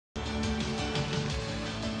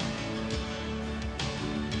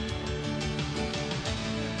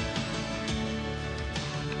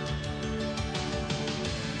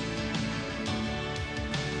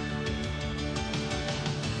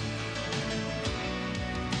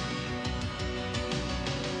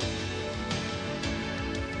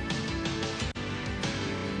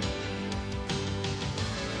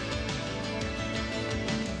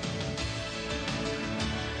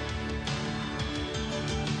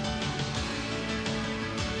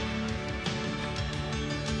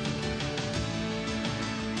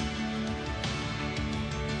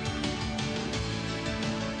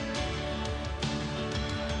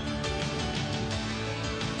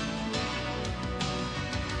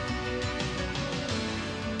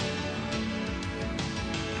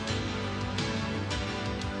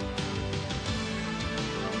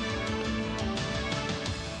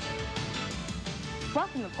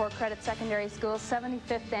recapping the Port Credit Secondary School's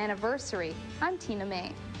 75th anniversary. I'm Tina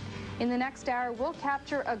May. In the next hour, we'll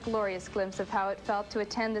capture a glorious glimpse of how it felt to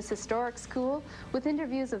attend this historic school with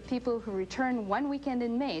interviews of people who return one weekend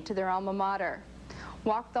in May to their alma mater.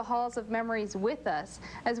 Walk the halls of memories with us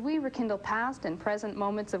as we rekindle past and present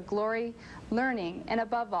moments of glory, learning, and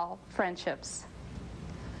above all, friendships.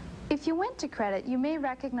 If you went to Credit, you may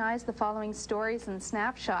recognize the following stories and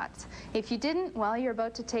snapshots. If you didn't, well, you're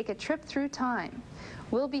about to take a trip through time.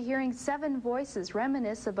 We'll be hearing 7 voices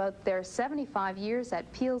reminisce about their 75 years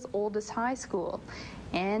at Peel's oldest high school.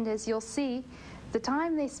 And as you'll see, the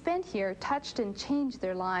time they spent here touched and changed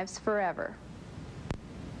their lives forever.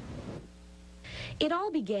 It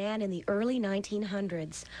all began in the early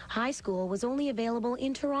 1900s. High school was only available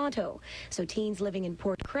in Toronto, so teens living in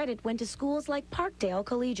Port Credit went to schools like Parkdale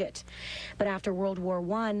Collegiate. But after World War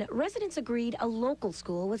I, residents agreed a local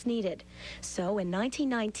school was needed. So in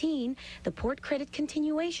 1919, the Port Credit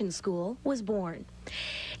Continuation School was born.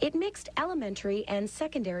 It mixed elementary and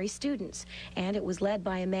secondary students, and it was led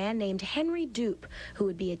by a man named Henry Dupe, who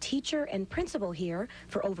would be a teacher and principal here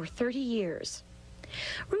for over 30 years.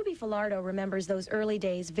 Ruby Falardo remembers those early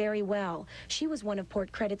days very well. She was one of Port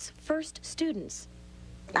Credit's first students.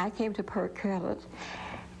 I came to Port Credit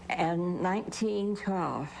in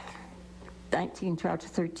 1912 to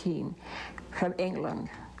 13 from England.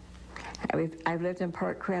 I've lived in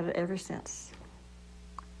Port Credit ever since.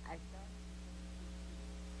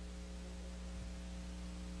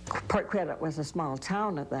 Port Credit was a small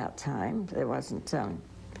town at that time. It wasn't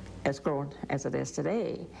as grown as it is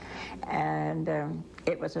today. And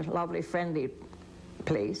it was a lovely, friendly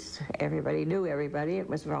place. Everybody knew everybody. It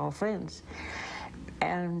was, we're all friends.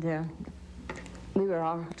 And we were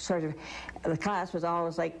all sort of, the class was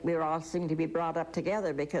always like, we were all seemed to be brought up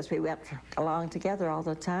together because we went along together all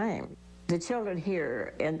the time. The children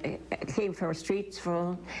here came from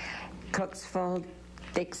Streetsville, Cooksville,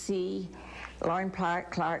 Dixie, Lorne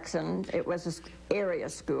Park, Clarkson. It was an area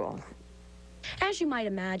school. As you might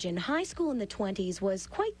imagine, high school in the 20s was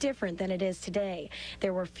quite different than it is today.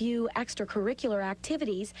 There were few extracurricular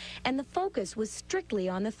activities, and the focus was strictly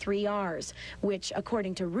on the 3 R's, which,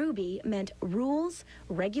 according to Ruby, meant rules,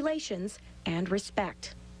 regulations, and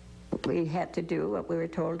respect. We had to do what we were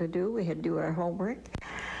told to do. We had to do our homework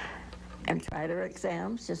and try our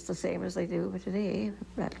exams just the same as they do today.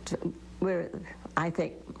 But I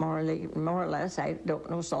think more or less, I don't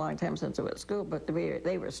know, it's a long time since I was at school, but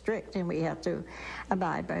they were strict, and we had to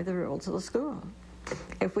abide by the rules of the school.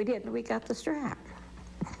 If we didn't, we got the strap.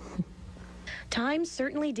 Times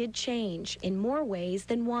certainly did change in more ways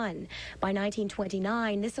than one. By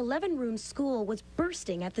 1929, this 11-room school was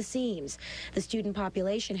bursting at the seams. The student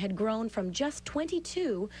population had grown from just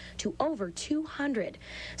 22 to over 200.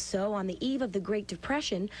 So on the eve of the Great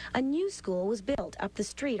Depression, a new school was built up the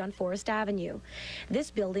street on Forest Avenue. This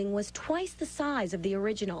building was twice the size of the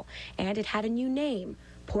original, and it had a new name,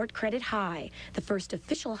 Port Credit High, the first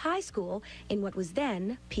official high school in what was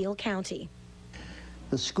then Peel County.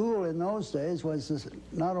 The school in those days was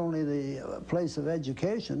not only the place of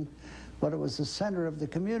education, but it was the center of the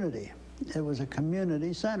community. It was a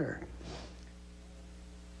community center.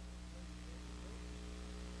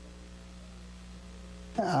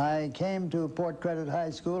 I came to Port Credit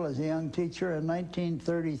High School as a young teacher in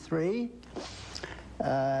 1933,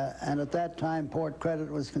 and at that time Port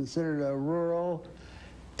Credit was considered a rural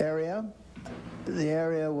area. The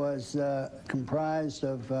area was comprised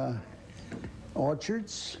of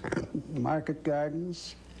orchards, market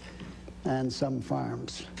gardens, and some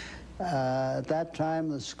farms. At that time,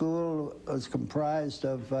 the school was comprised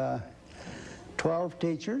of 12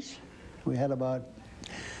 teachers. We had about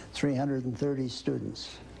 330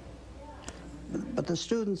 students. But the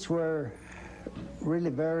students were really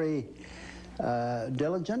very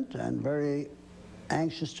diligent and very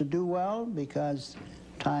anxious to do well because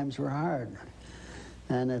times were hard.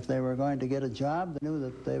 And if they were going to get a job, they knew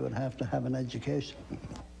that they would have to have an education.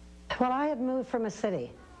 Well, I had moved from a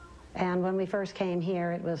city, and when we first came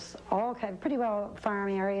here, it was all pretty well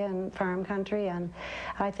farm area and farm country, and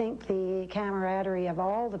I think the camaraderie of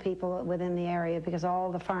all the people within the area, because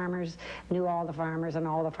all the farmers knew all the farmers, and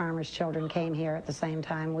all the farmers' children came here at the same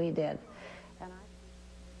time we did.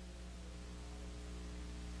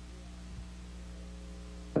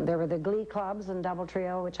 There were the glee clubs and double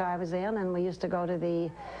trio, which I was in, and we used to go to the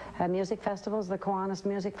music festivals, the Kiwanis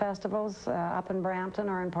music festivals, up in Brampton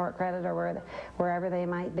or in Port Credit or wherever they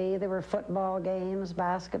might be. There were football games,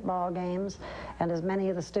 basketball games, and as many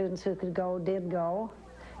of the students who could go did go.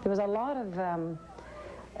 There was a lot of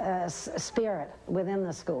spirit within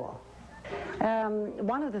the school.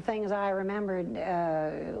 One of the things I remembered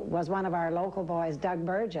was one of our local boys, Doug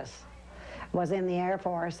Burgess, was in the Air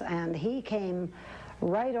Force, and he came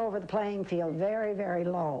right over the playing field very, very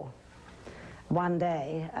low one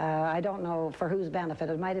day. I don't know for whose benefit.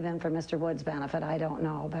 It might have been for Mr. Wood's benefit. I don't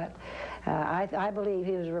know, but I believe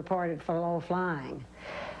he was reported for low flying.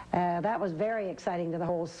 That was very exciting to the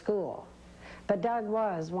whole school. But Doug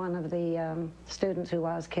was one of the students who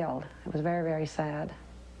was killed. It was very, very sad.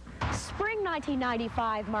 Spring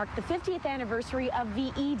 1995 marked the 50th anniversary of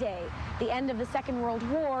VE Day, the end of the Second World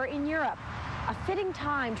War in Europe. A fitting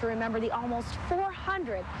time to remember the almost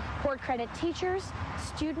 400 Port Credit teachers,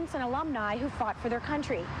 students, and alumni who fought for their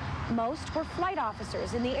country. Most were flight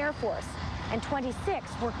officers in the Air Force, and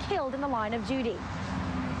 26 were killed in the line of duty.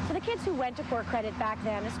 For the kids who went to Port Credit back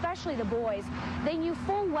then, especially the boys, they knew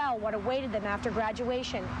full well what awaited them after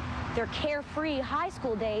graduation. Their carefree high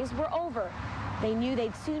school days were over. They knew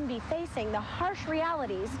they'd soon be facing the harsh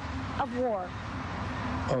realities of war.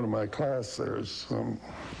 Out of my class, there's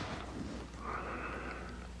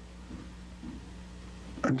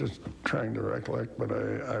I'm just trying to recollect, but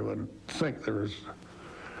I would think there was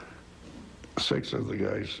 6 of the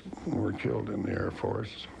guys were killed in the Air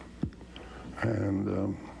Force,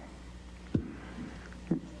 and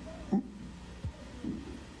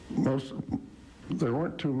there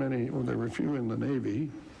weren't too many. Well, there were a few in the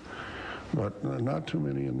Navy, but not too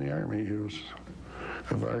many in the Army.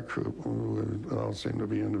 Of our group, who all seemed to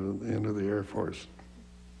be into the Air Force.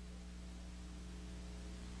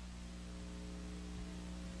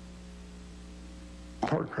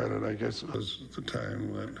 Port Credit, I guess, was the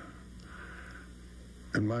time that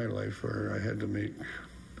in my life where I had to make,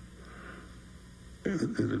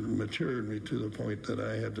 it matured me to the point that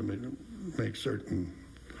I had to make certain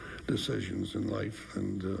decisions in life,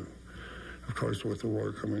 and of course with the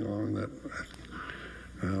war coming along, that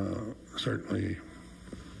certainly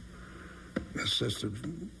assisted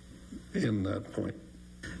in that point.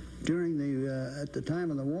 During at the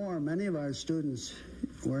time of the war, many of our students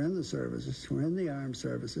were in the services, were in the armed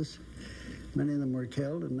services. Many of them were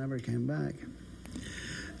killed and never came back.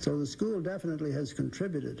 So the school definitely has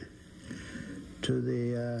contributed to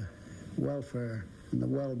the welfare and the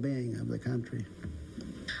well-being of the country.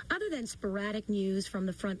 Other than sporadic news from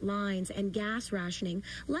the front lines and gas rationing,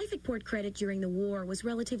 life at Port Credit during the war was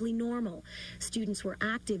relatively normal. Students were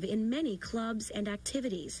active in many clubs and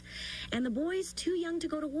activities. And the boys too young to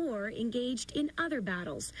go to war engaged in other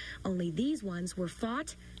battles. Only these ones were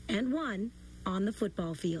fought and won on the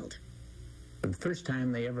football field. The first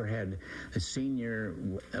time they ever had a senior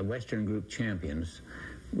Western Group champions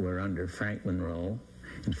were under Frank Monroe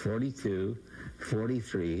in 42,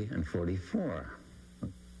 43, and 44.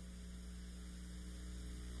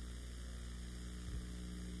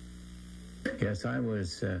 Yes, I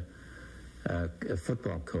was a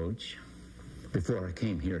football coach before I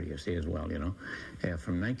came here, you see, as well, you know.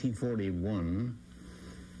 From 1941,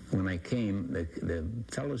 when I came, the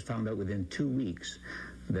fellows found out within 2 weeks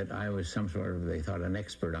that I was some sort of, they thought, an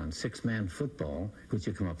expert on 6-man football, which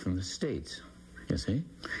had come up from the States, you see.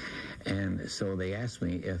 And so they asked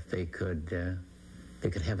me if they could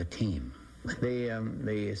have a team.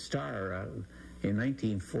 The Star, in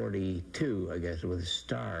 1942, I guess, with the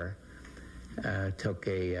Star, took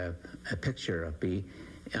a picture of me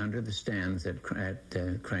under the stands at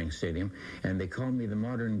Crank Stadium, and they called me the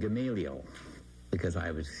modern Gamaliel, because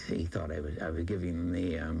he thought I was giving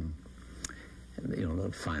the,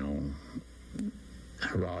 the final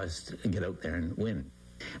hurrahs to get out there and win.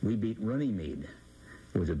 We beat Runnymede.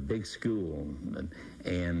 It was a big school.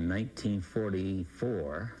 In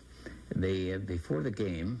 1944, before the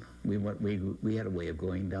game, we had a way of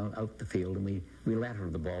going out the field, and we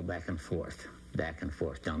lateraled the ball back and forth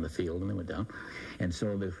down the field, and they went down. And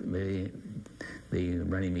so the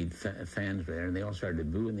Runnymede fans were there, and they all started to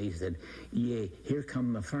boo, and they said, "Yay, here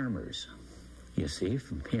come the farmers." You see,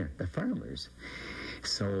 from here, the farmers.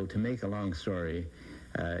 So to make a long story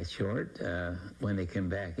short, when they came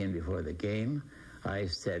back in before the game, I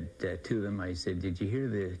said to them, I said, "Did you hear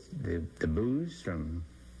the boos from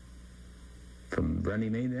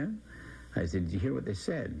Runnymede there?" I said, "Did you hear what they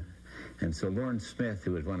said?" And so Lawrence Smith,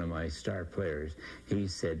 who was one of my star players, he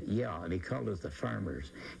said, "Yeah," and he called us the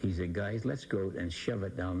farmers. He said, "Guys, let's go out and shove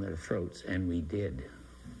it down their throats," and we did.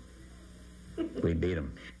 We beat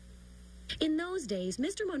them. In those days,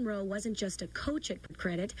 Mr. Monroe wasn't just a coach at Port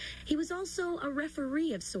Credit, he was also a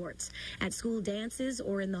referee of sorts. At school dances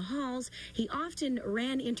or in the halls, he often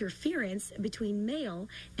ran interference between male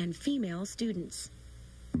and female students.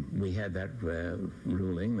 We had that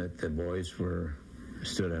ruling that the boys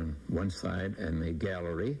stood on one side, and the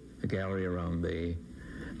gallery around the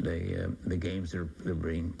the games that are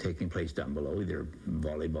taking place down below, either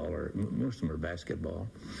volleyball or most of them are basketball.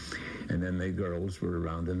 And then the girls were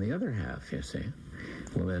around in the other half, you see.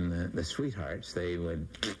 Well, then the sweethearts, they would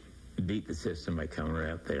beat the system by coming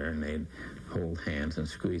out there, and they'd hold hands and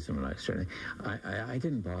squeeze them and that sort of thing. I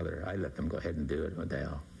didn't bother. I let them go ahead and do it. What the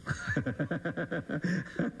hell?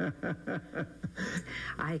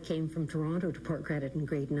 I came from Toronto to Port Credit in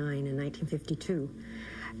grade 9 in 1952.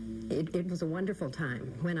 It was a wonderful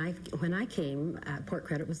time. When I came, Port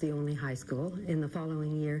Credit was the only high school. In the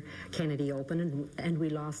following year, Kennedy opened, and we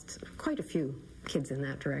lost quite a few kids in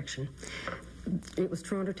that direction. It was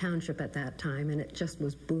Toronto Township at that time, and it just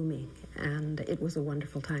was booming, and it was a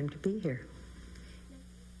wonderful time to be here.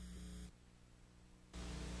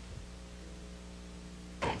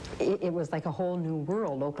 It was like a whole new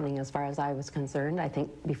world opening as far as I was concerned. I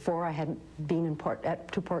think before I had been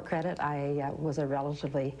to Port Credit, I was a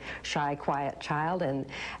relatively shy, quiet child, and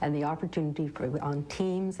the opportunity on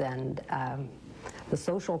teams and the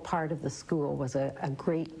social part of the school was a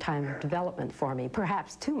great time of development for me.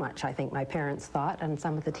 Perhaps too much, I think my parents thought, and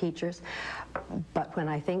some of the teachers. But when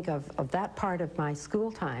I think of that part of my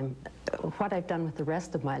school time, what I've done with the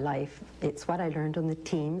rest of my life, it's what I learned on the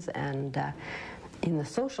teams and in the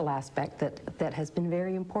social aspect that has been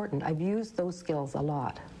very important. I've used those skills a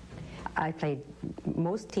lot. I played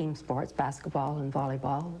most team sports, basketball and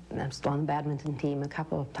volleyball, and I was on the badminton team a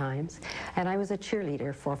couple of times. And I was a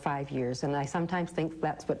cheerleader for 5 years, and I sometimes think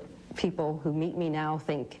that's what people who meet me now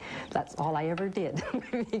think that's all I ever did,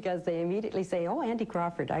 because they immediately say, "Oh, Auntie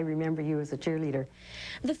Crawford, I remember you as a cheerleader."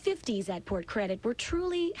 The 50s at Port Credit were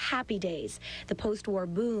truly happy days. The post-war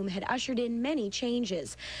boom had ushered in many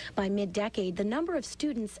changes. By mid-decade, the number of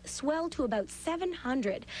students swelled to about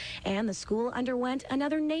 700, and the school underwent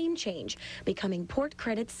another name change, becoming Port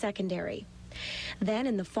Credit Secondary. Then,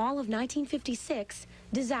 in the fall of 1956,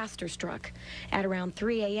 disaster struck. At around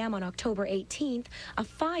 3 a.m. on October 18th, a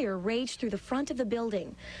fire raged through the front of the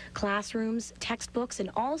building. Classrooms, textbooks,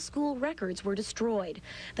 and all school records were destroyed.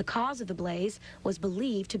 The cause of the blaze was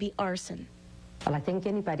believed to be arson. Well, I think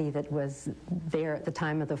anybody that was there at the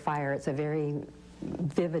time of the fire, it's a very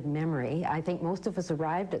vivid memory. I think most of us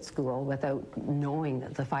arrived at school without knowing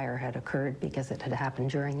that the fire had occurred because it had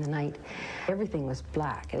happened during the night. Everything was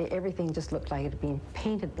black. Everything just looked like it had been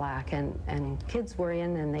painted black, and kids were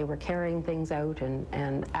in and they were carrying things out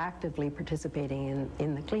and actively participating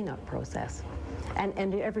in the cleanup process.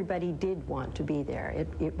 And everybody did want to be there.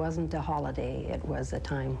 It wasn't a holiday. It was a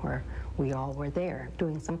time where we all were there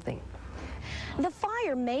doing something. The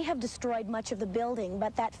fire may have destroyed much of the building,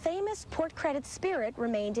 but that famous Port Credit spirit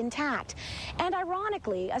remained intact. And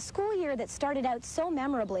ironically, a school year that started out so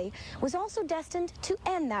memorably was also destined to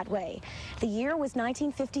end that way. The year was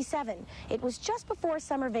 1957. It was just before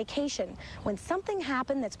summer vacation when something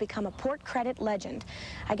happened that's become a Port Credit legend.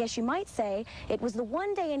 I guess you might say it was the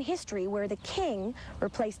one day in history where the King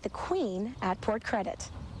replaced the Queen at Port Credit.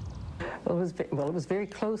 Well, it was very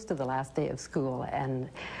close to the last day of school, and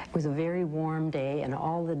it was a very warm day, and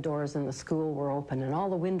all the doors in the school were open, and all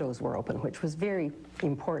the windows were open, which was a very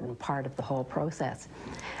important part of the whole process.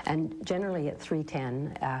 And generally at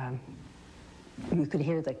 3:10, you could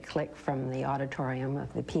hear the click from the auditorium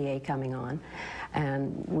of the PA coming on,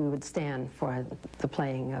 and we would stand for the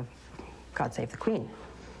playing of God Save the Queen.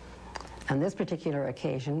 On this particular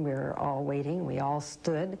occasion, we were all waiting. We all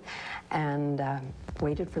stood and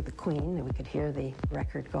waited for the Queen, and we could hear the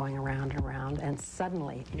record going around and around, and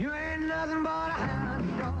suddenly... You ain't nothing but a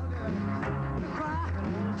hound dog,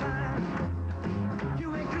 crying time.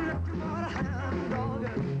 You ain't nothing but a hound dog,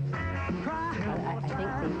 crying. I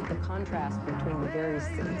think the contrast between the very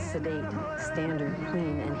sedate, standard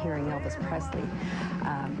Queen and hearing Elvis Presley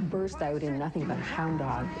burst out in nothing but a hound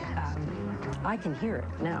dog. I can hear it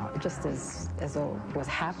now, just as though it was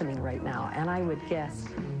happening right now. And I would guess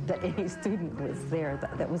that any student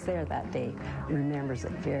that was there that day remembers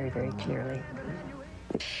it very, very clearly.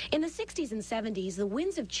 In the 60s and 70s, the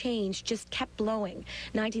winds of change just kept blowing.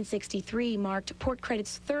 1963 marked Port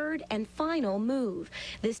Credit's third and final move,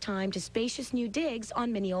 this time to spacious new digs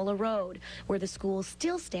on Mineola Road, where the school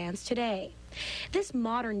still stands today. This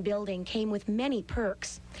modern building came with many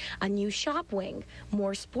perks. A new shop wing,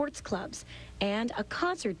 more sports clubs, and a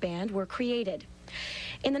concert band were created.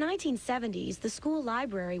 In the 1970s, the school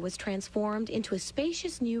library was transformed into a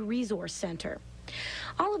spacious new resource center.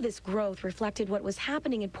 All of this growth reflected what was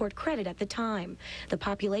happening in Port Credit at the time. The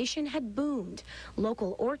population had boomed.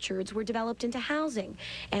 Local orchards were developed into housing.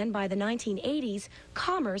 And by the 1980s,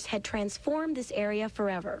 commerce had transformed this area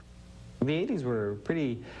forever. The 80s were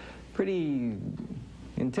pretty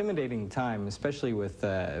intimidating time, especially with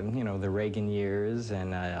you know, the Reagan years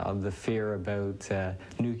and the fear about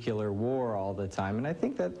nuclear war all the time. And I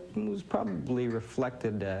think that was probably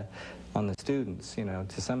reflected on the students, you know,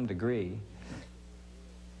 to some degree.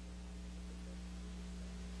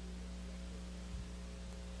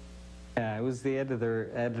 Yeah, I was the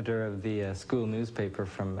editor of the school newspaper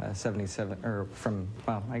from 77, or from,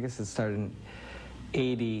 well, I guess it started in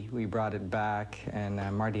 80. We brought it back, and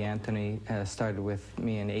Marty Anthony started with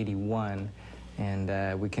me in 81,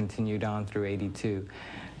 and we continued on through 82.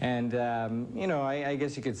 And, you know, I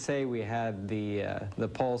guess you could say we had the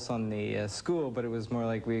pulse on the school, but it was more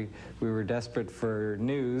like we were desperate for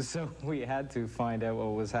news, so we had to find out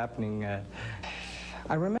what was happening.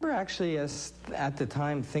 I remember actually at the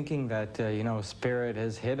time thinking that, you know, Spirit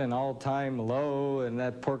has hit an all-time low and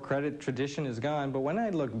that Port Credit tradition is gone. But when I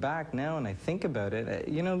look back now and I think about it,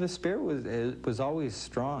 you know, the Spirit was always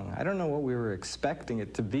strong. I don't know what we were expecting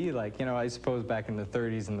it to be like. You know, I suppose back in the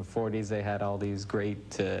 30s and the 40s they had all these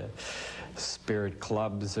great Spirit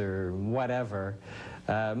clubs or whatever.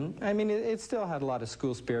 I mean, it still had a lot of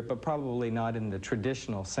school spirit, but probably not in the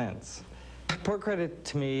traditional sense. Port Credit,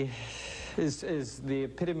 to me, is the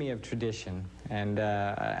epitome of tradition, and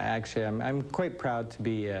actually I'm quite proud to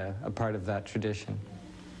be a part of that tradition.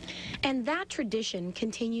 And that tradition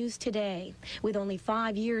continues today. With only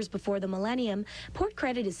 5 years before the millennium, Port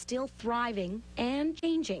Credit is still thriving and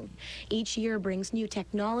changing. Each year brings new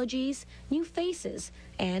technologies, new faces,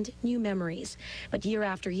 and new memories. But year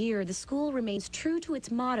after year, the school remains true to its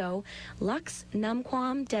motto, Lux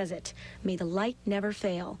Numquam Desit, may the light never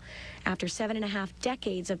fail. After 7.5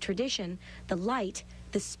 decades of tradition, the light,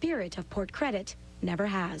 the spirit of Port Credit, never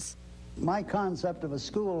has. My concept of a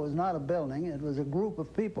school was not a building, it was a group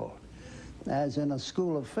of people, as in a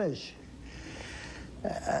school of fish.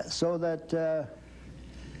 So that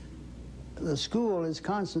the school is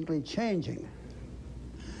constantly changing.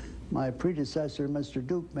 My predecessor, Mr.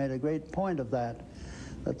 Duke, made a great point of that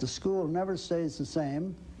the school never stays the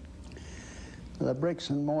same. The bricks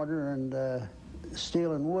and mortar and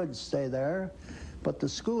steel and wood stay there, but the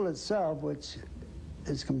school itself, which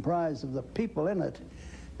is comprised of the people in it,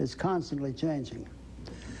 is constantly changing.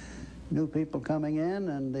 New people coming in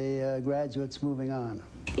and the graduates moving on.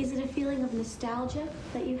 Is it a feeling of nostalgia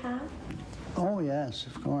that you have? Oh yes,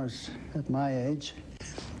 of course. At my age,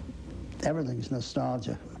 everything's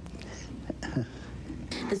nostalgia.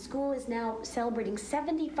 The school is now celebrating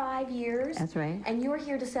 75 years. That's right. And you're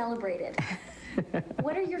here to celebrate it.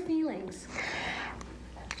 What are your feelings?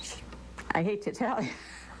 I hate to tell you.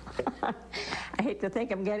 I hate to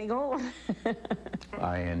think I'm getting old.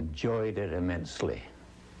 I enjoyed it immensely,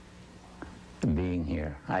 being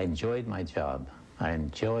here. I enjoyed my job. I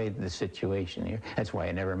enjoyed the situation here. That's why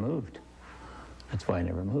I never moved. That's why I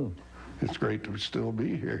never moved. It's great to still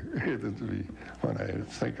be here. When I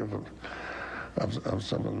think of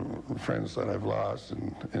some of the friends that I've lost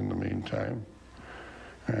in the meantime.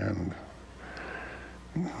 And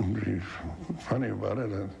to be funny about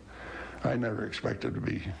it, I never expected to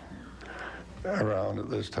be around at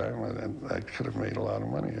this time, and I could have made a lot of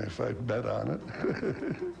money if I'd bet on it.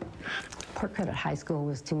 Port Credit High School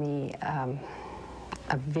was to me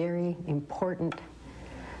a very important,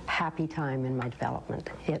 happy time in my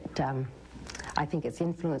development. I think it's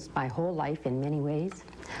influenced my whole life in many ways.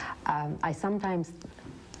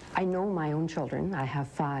 I know my own children, I have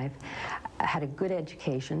 5, had a good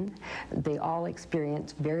education. They all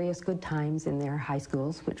experienced various good times in their high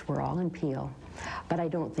schools, which were all in Peel. But I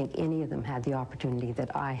don't think any of them had the opportunity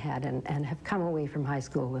that I had, and have come away from high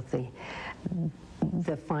school with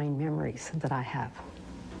the fine memories that I have.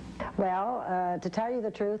 Well, to tell you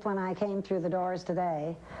the truth, when I came through the doors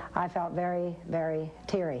today, I felt very, very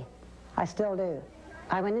teary. I still do.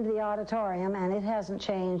 I went into the auditorium, and it hasn't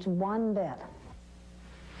changed one bit.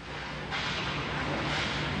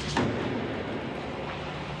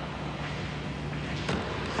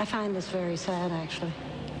 I find this very sad, actually.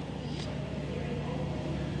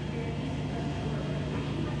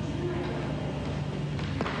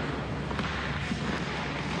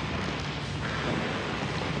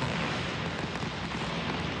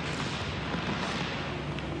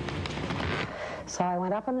 So I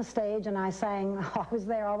went up on the stage and I sang, I was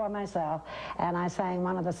there all by myself, and I sang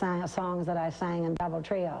one of the songs that I sang in double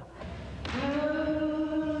trio.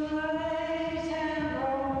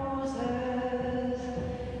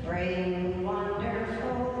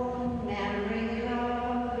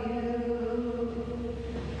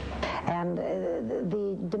 And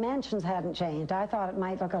the dimensions hadn't changed. I thought it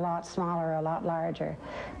might look a lot smaller, a lot larger,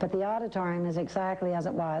 but the auditorium is exactly as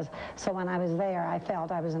it was. So when I was there, I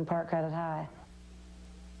felt I was in Port Credit High.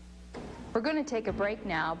 We're going to take a break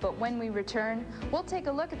now, but when we return, we'll take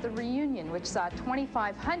a look at the reunion, which saw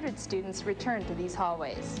 2,500 students return to these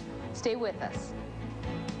hallways. Stay with us.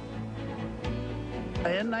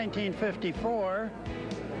 In 1954,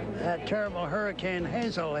 that terrible Hurricane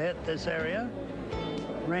Hazel hit this area.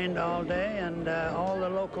 Rained all day, and all the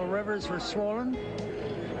local rivers were swollen.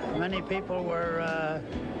 Many people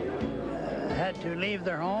had to leave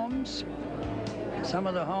their homes. Some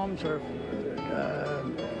of the homes were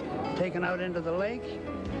taken out into the lake,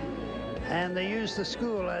 and they used the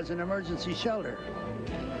school as an emergency shelter.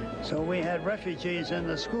 So we had refugees in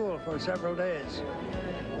the school for several days.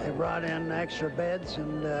 They brought in extra beds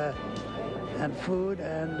and food,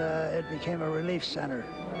 and it became a relief center.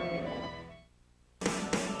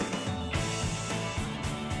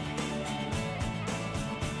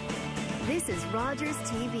 This is Rogers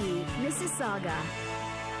TV, Mississauga.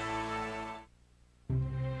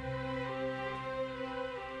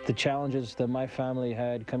 The challenges that my family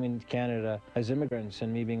had coming to Canada as immigrants,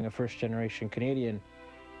 and me being a first-generation Canadian,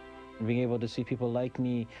 being able to see people like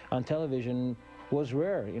me on television was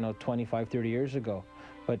rare, 25, 30 years ago.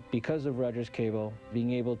 But because of Rogers Cable,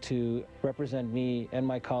 being able to represent me and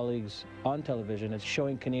my colleagues on television, it's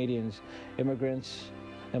showing Canadians, immigrants,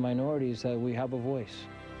 and minorities that we have a voice.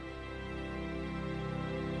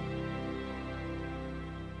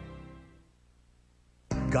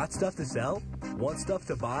 Got stuff to sell? Want stuff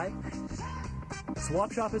to buy?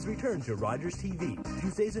 Swap Shop has returned to Rogers TV,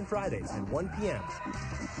 Tuesdays and Fridays at 1 p.m.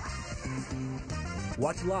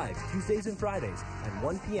 Watch live Tuesdays and Fridays at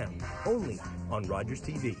 1 p.m. only on Rogers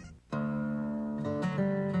TV.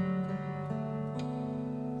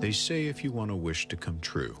 They say if you want a wish to come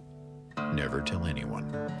true, never tell anyone.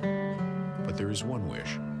 But there is one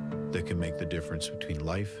wish that can make the difference between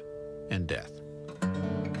life and death.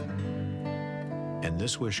 And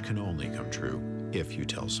this wish can only come true if you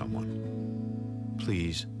tell someone.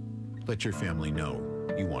 Please, let your family know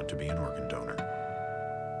you want to be an organ donor.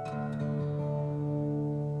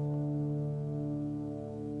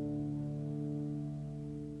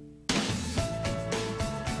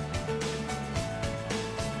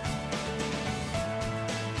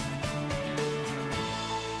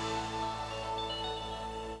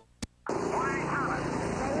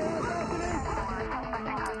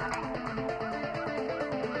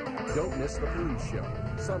 Don't miss The Police Show,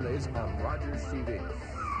 Sundays on Rogers TV.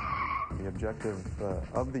 The objective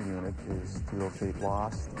of the unit is to locate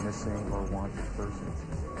lost, missing, or wanted persons.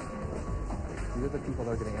 You're the people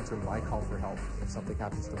that are going to answer my call for help if something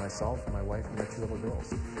happens to myself, my wife, and my 2 little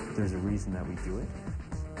girls. There's a reason that we do it.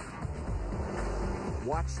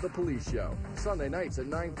 Watch The Police Show, Sunday nights at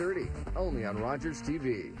 9:30, only on Rogers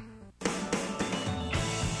TV.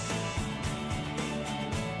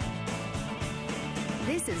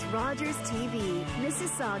 This is Rogers TV,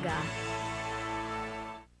 Mississauga.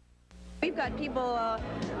 We've got people, a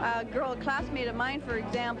girl, a classmate of mine, for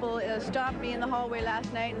example, stopped me in the hallway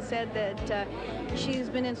last night and said that she's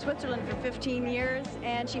been in Switzerland for 15 years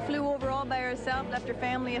and she flew over all by herself, left her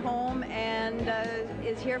family at home, and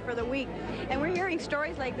is here for the week. And we're hearing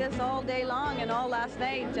stories like this all day long and all last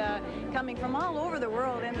night coming from all over the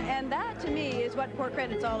world. And that, to me, is what Port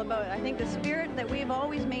Credit's all about. I think the spirit that we've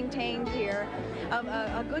always maintained here of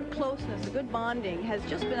a good closeness, a good bonding, has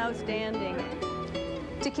just been outstanding.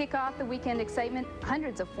 To kick off the weekend excitement,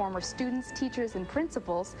 hundreds of former students, teachers, and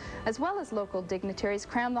principals, as well as local dignitaries,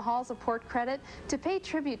 crammed the halls of Port Credit to pay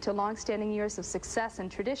tribute to long-standing years of success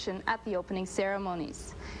and tradition at the opening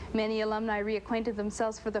ceremonies. Many alumni reacquainted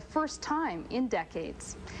themselves for the first time in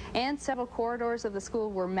decades, and several corridors of the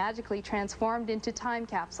school were magically transformed into time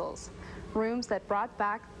capsules, rooms that brought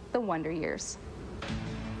back the wonder years.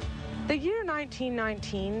 The year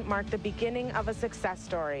 1919 marked the beginning of a success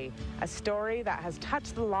story, a story that has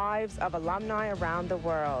touched the lives of alumni around the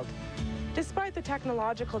world. Despite the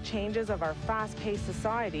technological changes of our fast-paced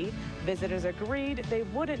society, visitors agreed they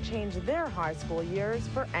wouldn't change their high school years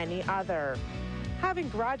for any other. Having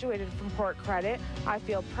graduated from Port Credit, I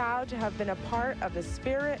feel proud to have been a part of the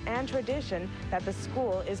spirit and tradition that the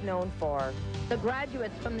school is known for. The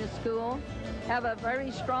graduates from this school have a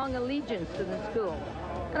very strong allegiance to the school.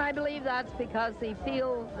 And I believe that's because they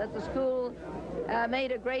feel that the school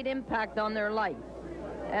made a great impact on their life.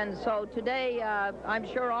 And so today, I'm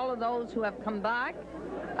sure all of those who have come back,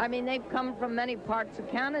 I mean, they've come from many parts of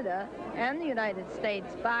Canada and the United States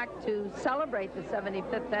back to celebrate the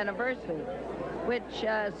 75th anniversary, which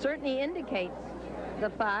certainly indicates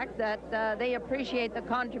the fact that they appreciate the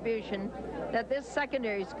contribution that this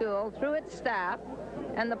secondary school, through its staff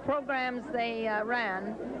and the programs they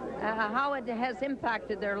ran, how it has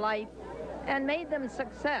impacted their life and made them a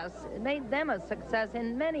success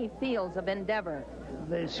in many fields of endeavor.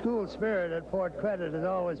 The school spirit at Port Credit has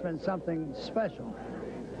always been something special.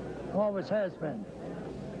 Always has been.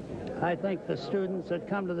 I think the students that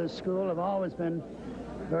come to this school have always been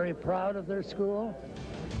very proud of their school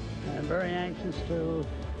and very anxious to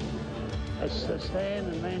sustain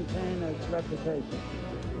and maintain its reputation.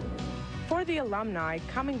 For the alumni,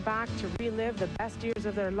 coming back to relive the best years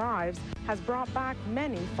of their lives has brought back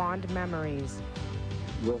many fond memories.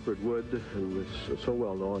 Wilfred Wood, who was so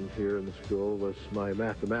well known here in the school, was my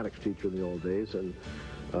mathematics teacher in the old days, and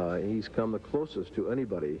he's come the closest to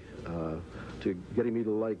anybody to getting me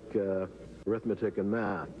to like arithmetic and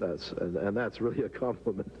math. And that's really a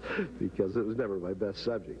compliment because it was never my best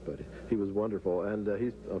subject, but he was wonderful. And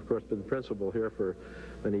he's, of course, been principal here for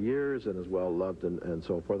many years and is well loved and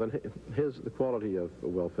so forth. And the quality of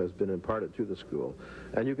Wilf has been imparted to the school,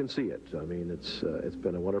 and you can see it. I mean, it's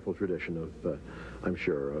been a wonderful tradition of, I'm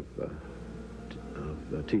sure,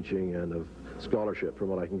 of teaching and of scholarship, from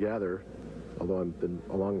what I can gather, although I've been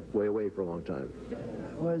way away for a long time.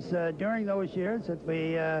 It was during those years that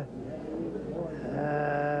we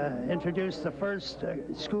introduced the first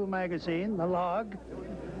school magazine, The Log,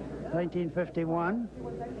 1951,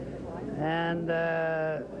 and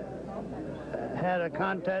had a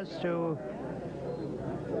contest to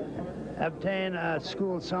obtain a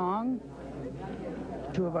school song.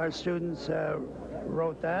 Two of our students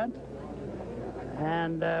wrote that.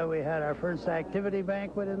 And we had our first activity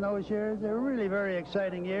banquet in those years. They were really very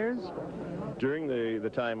exciting years. During the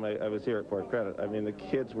time I was here at Port Credit, I mean, the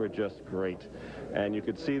kids were just great. And you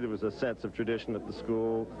could see there was a sense of tradition at the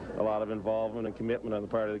school, a lot of involvement and commitment on the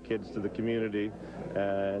part of the kids to the community,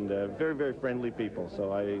 and very, very friendly people.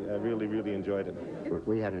 So I really, really enjoyed it.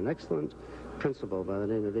 We had an excellent principal by the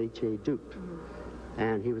name of H.A. Duke.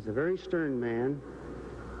 And he was a very stern man,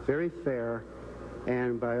 very fair,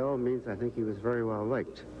 and by all means, I think he was very well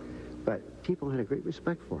liked. But people had a great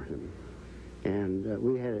respect for him. And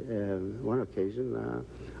we had, one occasion,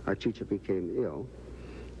 our teacher became ill,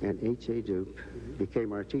 and H.A. Duke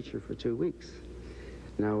became our teacher for 2 weeks.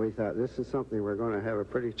 Now we thought, this is something we're going to have a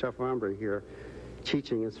pretty tough hombre here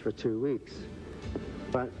teaching us for 2 weeks.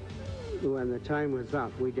 But when the time was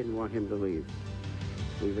up, we didn't want him to leave.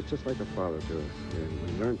 He was just like a father to us, and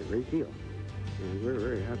we learned a great deal. And we're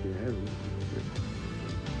very happy to have him.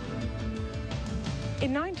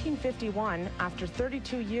 In 1951, after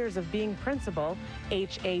 32 years of being principal,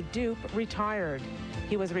 H.A. Dupe retired.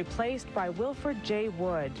 He was replaced by Wilfred J.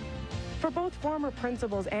 Wood. For both former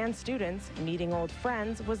principals and students, meeting old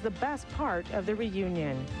friends was the best part of the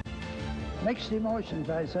reunion. Mixed emotions,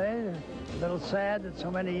 I say. A little sad that so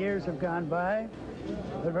many years have gone by,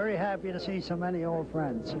 but very happy to see so many old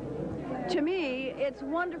friends. To me, it's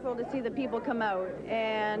wonderful to see the people come out,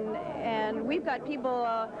 and we've got people,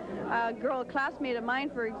 a girl, a classmate of mine,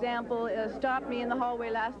 for example, stopped me in the hallway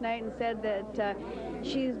last night and said that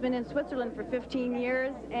she's been in Switzerland for 15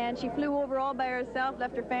 years, and she flew over all by herself,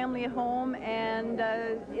 left her family at home, and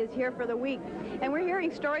is here for the week. And we're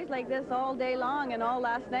hearing stories like this all day long and all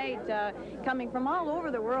last night, coming from all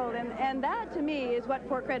over the world, and that, to me, is what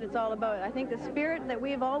Port Credit's all about. I think the spirit that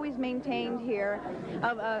we've always maintained here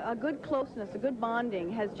of a good closeness, a good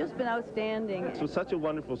bonding, has just been outstanding. It was such a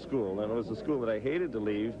wonderful school, and it was a school that I hated to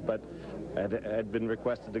leave, but had been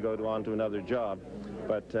requested to go on to another job.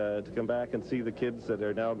 But to come back and see the kids that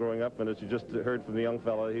are now growing up, and as you just heard from the young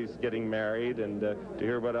fellow, he's getting married, and to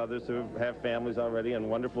hear about others who have families already and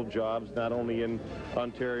wonderful jobs, not only in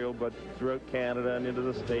Ontario, but throughout Canada and into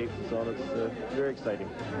the States and so on, it's very exciting.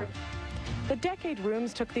 The decade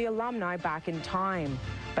rooms took the alumni back in time,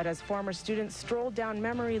 but as former students strolled down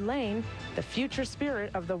memory lane, the future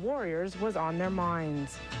spirit of the Warriors was on their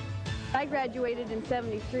minds. I graduated in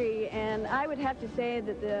 '73, and I would have to say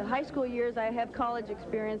that the high school years, I have college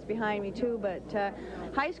experience behind me too, but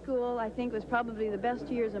high school, I think, was probably the best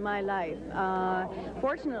years of my life.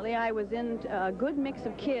 Fortunately, I was in a good mix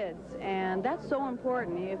of kids, and that's so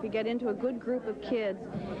important. If you get into a good group of kids,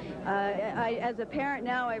 as a parent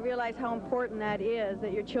now, I realize how important that is,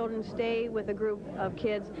 that your children stay with a group of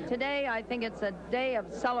kids. Today, I think it's a day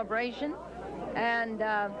of celebration, and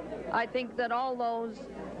I think that all those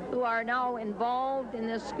who are now involved in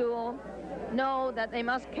this school know that they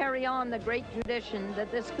must carry on the great tradition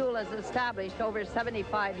that this school has established over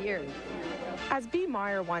 75 years. As B.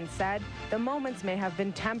 Meyer once said, the moments may have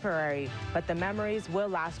been temporary, but the memories will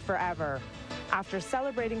last forever. After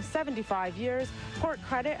celebrating 75 years, Port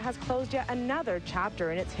Credit has closed yet another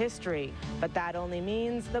chapter in its history, but that only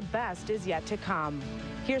means the best is yet to come.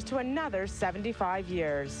 Here's to another 75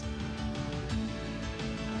 years.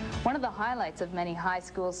 One of the highlights of many high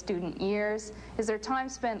school student years is their time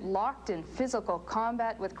spent locked in physical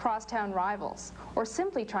combat with crosstown rivals, or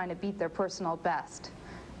simply trying to beat their personal best.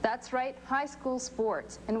 That's right, high school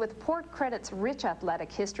sports. And with Port Credit's rich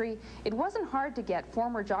athletic history, it wasn't hard to get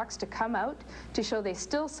former jocks to come out to show they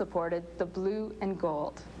still supported the blue and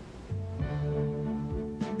gold.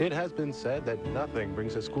 It has been said that nothing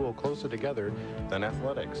brings a school closer together than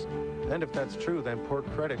athletics. And if that's true, then Port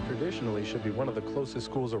Credit traditionally should be one of the closest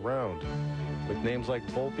schools around. With names like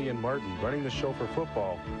Volpe and Martin running the show for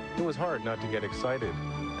football, it was hard not to get excited.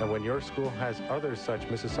 And when your school has other such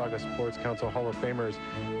Mississauga Sports Council Hall of Famers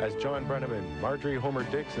as John Brenneman, Marjorie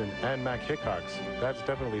Homer-Dixon, and Mac Hickox, that's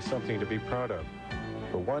definitely something to be proud of.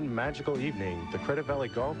 For one magical evening, the Credit Valley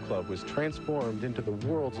Golf Club was transformed into the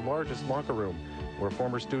world's largest locker room, where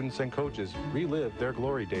former students and coaches relived their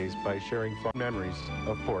glory days by sharing fond memories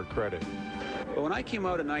of Port Credit. But when I came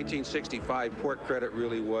out in 1965, Port Credit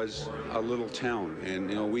really was a little town. And,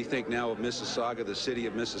 you know, we think now of Mississauga, the city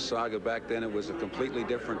of Mississauga. Back then it was a completely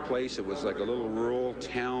different place. It was like a little rural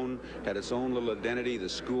town, had its own little identity. The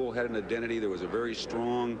school had an identity. There was a very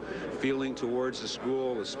strong feeling towards the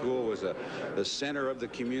school. The school was the center of the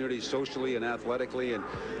community socially and athletically. And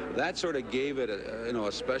that sort of gave it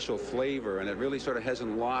a special flavor, and it really sort of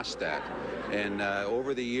hasn't lost that. And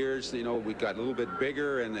over the years, you know, we got a little bit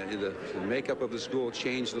bigger, and the makeup of the school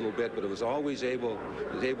changed a little bit, but it was always able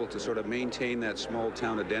to sort of maintain that small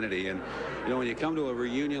town identity. And, you know, when you come to a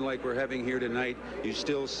reunion like we're having here tonight, you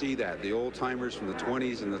still see that. The old timers from the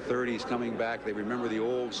 20s and the 30s coming back, they remember the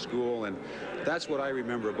old school, and that's what I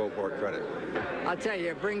remember about Port Credit. I'll tell you,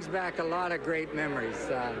 it brings back a lot of great memories.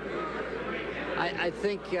 I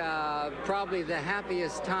think probably the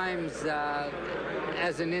happiest times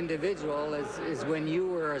as an individual is when you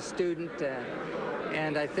were a student,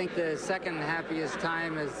 and I think the second happiest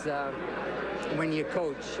time is when you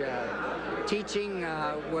coach. Teaching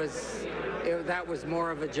that was more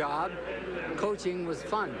of a job. Coaching was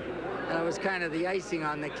fun, and it was kind of the icing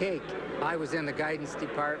on the cake. I was in the guidance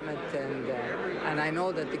department, and I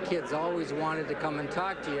know that the kids always wanted to come and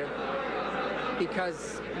talk to you,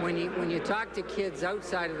 because when you talk to kids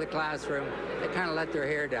outside of the classroom, they kind of let their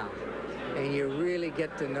hair down, and you really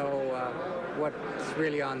get to know what's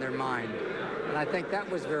really on their mind. And I think that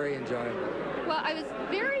was very enjoyable. Well, I was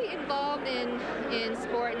very involved in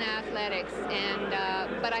sport and athletics,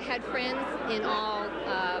 but I had friends in all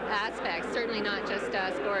aspects, certainly not just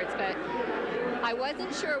sports, but I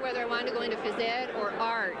wasn't sure whether I wanted to go into phys ed or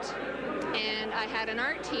art. And I had an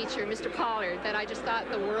art teacher, Mr. Pollard, that I just thought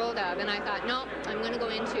the world of, and I thought, no, I'm going to go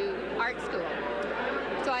into art school.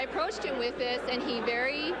 So I approached him with this, and he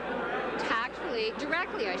very tactfully,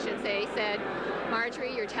 directly I should say, said,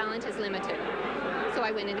 Marjorie, your talent is limited. So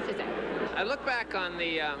I went into phys ed. I look back on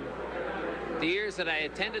the years that I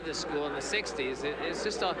attended the school in the 60s. It's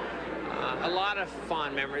just a lot of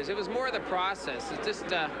fond memories. It was more the process. It's just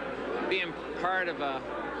being part of a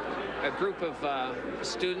group of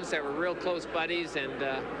students that were real close buddies, and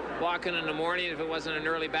walking in the morning if it wasn't an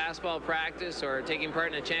early basketball practice, or taking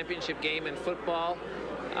part in a championship game in football,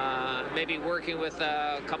 maybe working with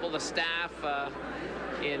a couple of the staff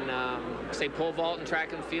in, say, pole vault and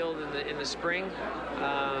track and field in the spring.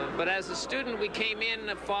 But as a student, we came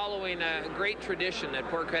in following a great tradition that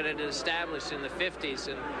Port Credit had established in the 50s,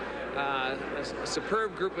 and a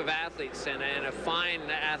superb group of athletes and a fine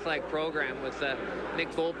athletic program with Nick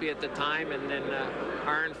Volpe at the time, and then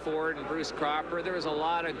Aaron Ford and Bruce Cropper. There was a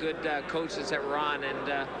lot of good coaches that were on,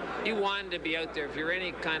 and you wanted to be out there. If you're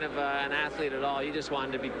any kind of an athlete at all, you just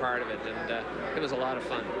wanted to be part of it, and it was a lot of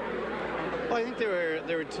fun. Well, I think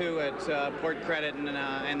there were two at Port Credit,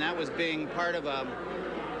 and that was being part of a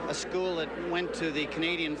school that went to the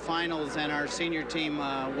Canadian finals, and our senior team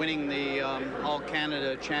winning the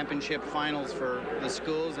All-Canada Championship finals for the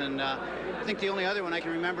schools. And I think the only other one I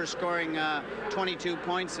can remember scoring 22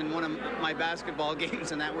 points in one of my basketball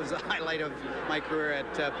games, and that was the highlight of my career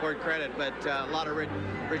at Port Credit. But a lot of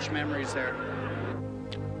rich memories there.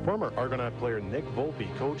 Former Argonaut player Nick Volpe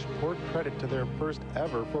coached Port Credit to their first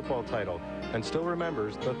ever football title and still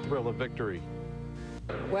remembers the thrill of victory.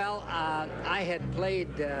 Well, I had played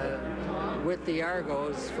with the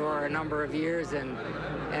Argos for a number of years, and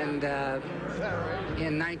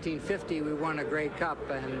in 1950 we won a Grey Cup,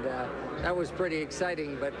 and that was pretty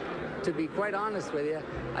exciting. But to be quite honest with you,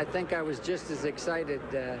 I think I was just as excited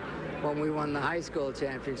when we won the high school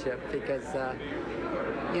championship, because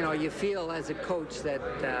you know, you feel as a coach that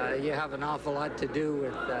you have an awful lot to do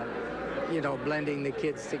with you know, blending the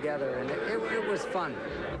kids together, and it was fun.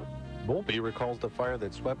 Volpe recalls the fire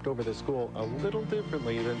that swept over the school a little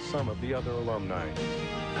differently than some of the other alumni.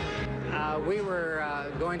 We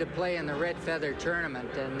were going to play in the Red Feather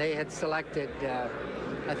tournament, and they had selected,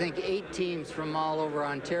 I think, 8 teams from all over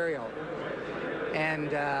Ontario.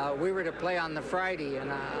 And we were to play on the Friday,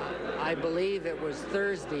 and I believe it was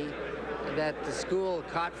Thursday that the school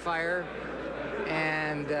caught fire,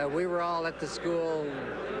 and we were all at the school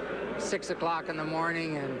 6 o'clock in the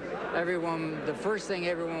morning, and the first thing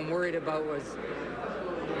everyone worried about was,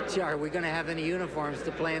 gee, are we going to have any uniforms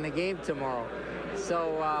to play in the game tomorrow?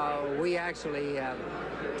 So we actually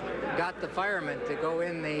got the firemen to go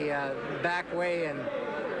in the back way and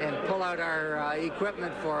pull out our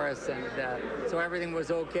equipment for us, and so everything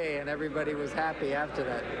was okay, and everybody was happy after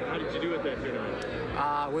that. How did you do at that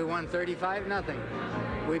tournament? We won 35-0.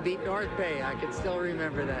 We beat North Bay. I can still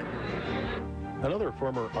remember that. Another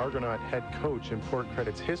former Argonaut head coach in Port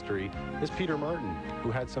Credit's history is Peter Martin, who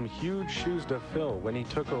had some huge shoes to fill when he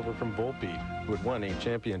took over from Volpe, who had won 8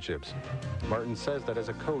 championships. Martin says that as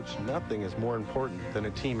a coach, nothing is more important than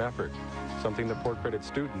a team effort, something the Port Credit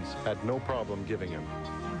students had no problem giving him.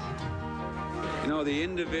 You know, the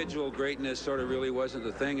individual greatness sort of really wasn't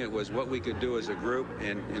the thing. It was what we could do as a group.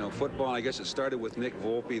 And, you know, football, I guess it started with Nick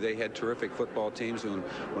Volpe. They had terrific football teams. And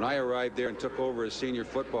when I arrived there and took over as senior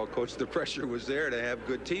football coach, the pressure was there to have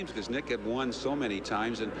good teams because Nick had won so many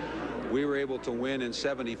times. And we were able to win in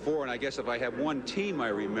 '74. And I guess if I have one team I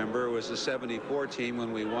remember, it was the '74 team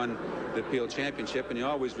when we won the Peel Championship. And you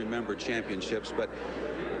always remember championships. But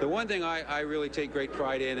the one thing I really take great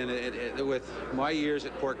pride in, and with my years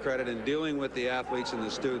at Port Credit and dealing with the athletes and the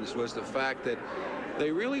students, was the fact that they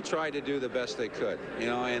really tried to do the best they could, you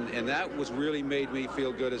know, and that was really made me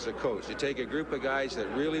feel good as a coach. You take a group of guys that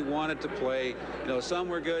really wanted to play, you know, some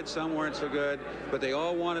were good, some weren't so good, but they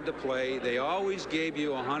all wanted to play. They always gave you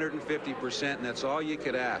 150%, and that's all you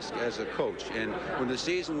could ask as a coach. And when the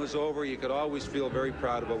season was over, you could always feel very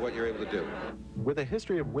proud about what you're able to do. With a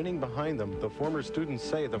history of winning behind them, the former students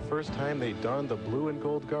say the first time they donned the blue and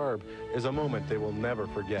gold garb is a moment they will never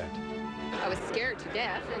forget. I was scared to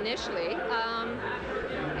death initially,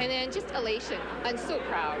 and then just elation. I'm so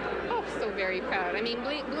proud. Oh, so very proud. I mean,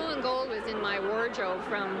 blue and gold was in my wardrobe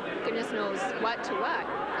from goodness knows what to what.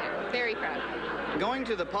 Very proud. Going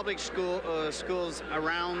to the public schools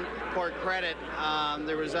around Port Credit,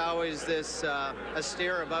 there was always this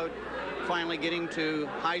austere about finally getting to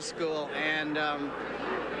high school, and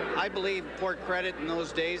I believe Port Credit in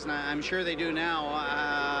those days, and I'm sure they do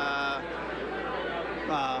now,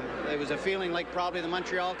 it was a feeling like probably the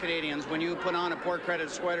Montreal Canadiens. When you put on a Port Credit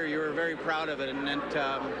sweater, you were very proud of it, and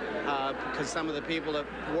because some of the people that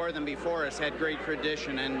wore them before us had great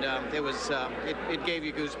tradition, and it gave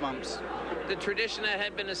you goosebumps. The tradition that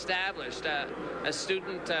had been established, a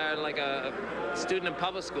student, like a student in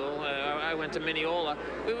public school, I went to Mineola,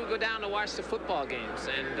 we would go down to watch the football games,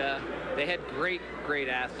 and they had great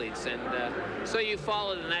athletes, and so you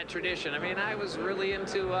followed in that tradition. I mean, I was really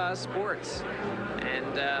into sports,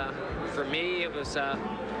 and for me it was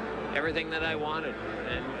everything that I wanted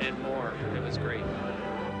and more. It was great.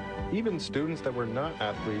 Even students that were not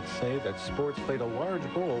athletes say that sports played a large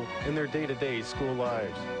role in their day-to-day school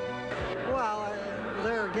lives. Well,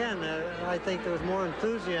 there again, I think there was more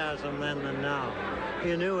enthusiasm then than now.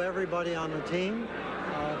 You knew everybody on the team.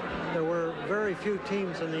 There were very few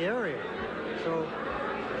teams in the area, so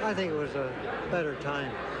I think it was a better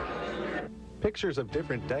time. Pictures of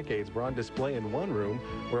different decades were on display in one room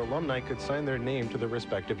where alumni could sign their name to the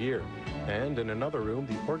respective year. And in another room,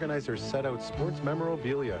 the organizers set out sports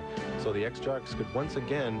memorabilia so the ex-jocks could once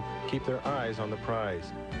again keep their eyes on the prize.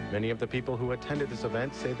 Many of the people who attended this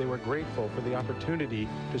event say they were grateful for the opportunity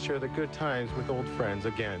to share the good times with old friends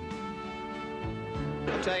again.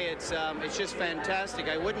 I'll tell you, it's just fantastic.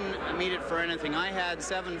 I wouldn't meet it for anything. I had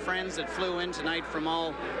 7 friends that flew in tonight from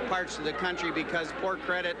all parts of the country because Port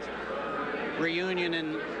Credit reunion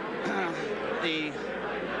and the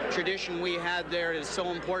tradition we had there is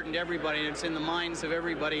so important to everybody, and it's in the minds of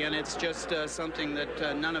everybody, and it's just something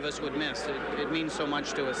that none of us would miss. It means so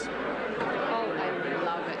much to us. Oh, I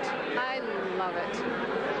love it. I love it.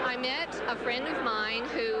 I met a friend of mine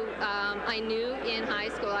who I knew in high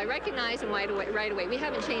school. I recognized him right away. We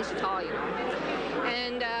haven't changed at all, you know.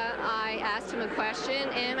 And I asked him a question,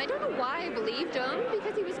 and I don't know why I believed him,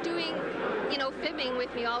 because he was doing, you know, fibbing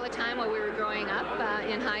with me all the time while we were growing up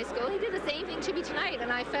in high school. He did the same thing to me tonight,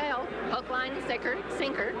 and I fell hook, line, and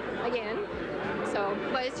sinker again. So,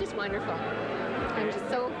 but it's just wonderful. I'm just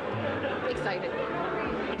so excited.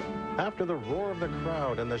 After the roar of the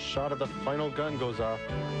crowd and the shot of the final gun goes off,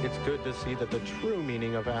 it's good to see that the true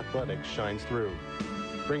meaning of athletics shines through,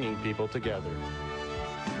 bringing people together.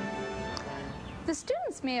 The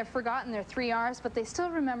students may have forgotten their 3 R's, but they still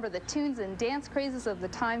remember the tunes and dance crazes of the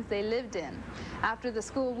times they lived in. After the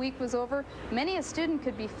school week was over, many a student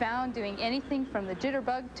could be found doing anything from the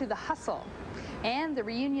jitterbug to the hustle. And the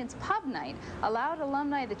reunion's pub night allowed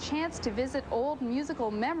alumni the chance to visit old musical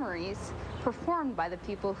memories performed by the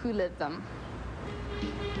people who lived them.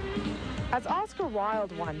 As Oscar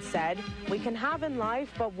Wilde once said, we can have in life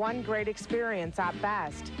but one great experience at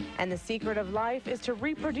best, and the secret of life is to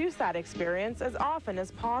reproduce that experience as often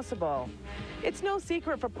as possible. It's no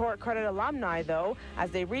secret for Port Credit alumni, though, as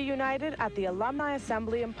they reunited at the Alumni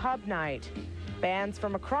Assembly and Pub Night. Bands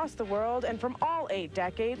from across the world and from all 8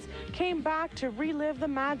 decades came back to relive the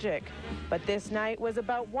magic. But this night was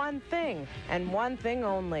about one thing, and one thing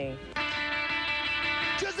only.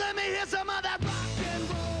 Just let me hear some of that rock and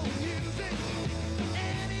roll music,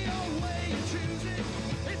 any old way you choose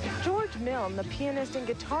it. George Milne, the pianist and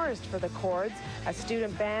guitarist for the Chords, a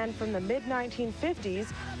student band from the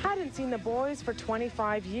mid-1950s, hadn't seen the boys for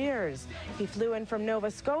 25 years. He flew in from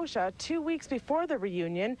Nova Scotia 2 weeks before the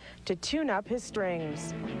reunion to tune up his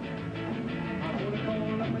strings.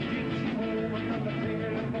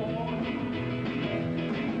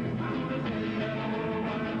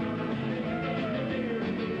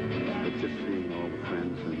 Just seeing all the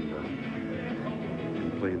friends and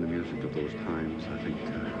playing the music of those times, I think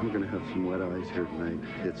we're going to have some wet eyes here tonight.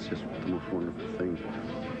 It's just the most wonderful thing.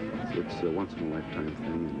 It's a once-in-a-lifetime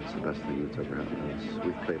thing, and it's the best thing that's ever happened to us.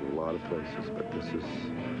 We've played a lot of places, but this is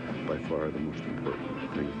by far the most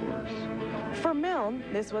important thing for us. For Milne,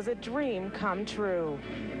 this was a dream come true.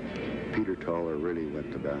 Peter Toller really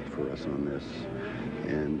went to bat for us on this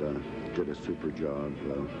and did a super job.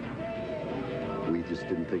 We just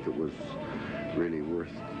didn't think it was really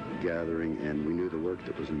worth gathering, and we knew the work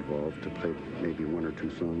that was involved to play maybe 1 or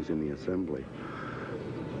 2 songs in the assembly.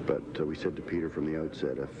 But we said to Peter from the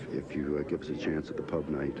outset, if you give us a chance at the pub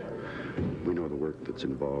night, we know the work that's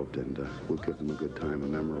involved, and we'll give them a good time, a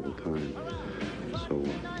memorable time. So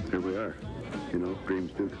here we are. You know,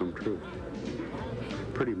 dreams do come true.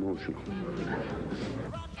 Pretty emotional.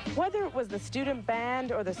 Whether it was the student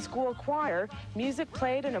band or the school choir, music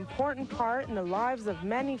played an important part in the lives of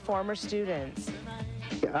many former students.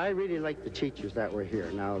 Yeah, I really liked the teachers that were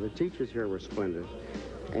here. Now, the teachers here were splendid,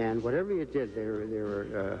 and whatever you did, they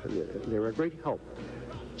were a great help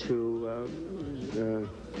to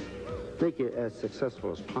make it as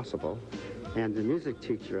successful as possible. And the music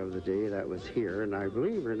teacher of the day that was here, and I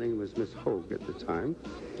believe her name was Miss Hogue at the time,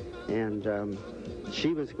 and she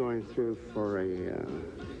was going through for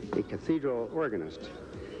a cathedral organist.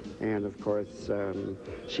 And of course,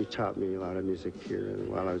 she taught me a lot of music here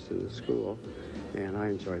while I was in the school, and I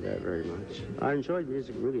enjoyed that very much. I enjoyed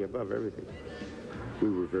music really above everything. We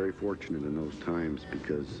were very fortunate in those times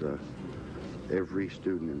because every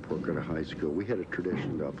student in Port Credit High School, we had a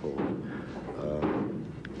tradition to uphold.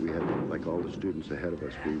 We had, like all the students ahead of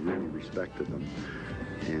us, we really respected them.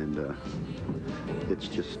 And it's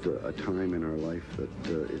just a time in our life that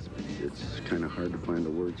it's kind of hard to find the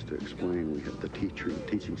words to explain. We had the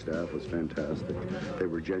teaching staff was fantastic. They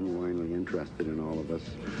were genuinely interested in all of us.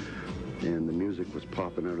 And the music was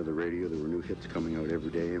popping out of the radio. There were new hits coming out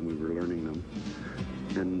every day, and we were learning them.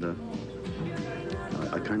 And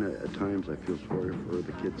I kind of, at times, I feel sorry for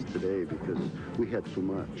the kids today because we had so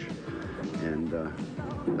much. And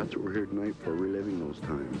that's what we're here tonight for, reliving those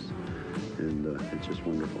times. And it's just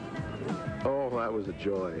wonderful. Oh, that was a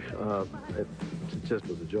joy. It just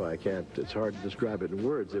was a joy. It's hard to describe it in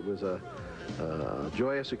words. It was a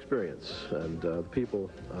joyous experience. And the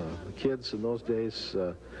people, the kids in those days,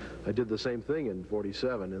 I did the same thing in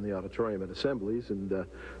 '47 in the auditorium at assemblies, and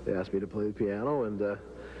they asked me to play the piano, and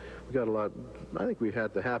we got a lot. I think we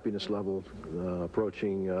had the happiness level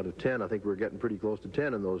approaching out of 10. I think we were getting pretty close to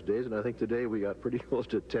 10 in those days, and I think today we got pretty close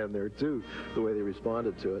to 10 there too, the way they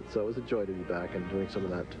responded to it. So it was a joy to be back and doing some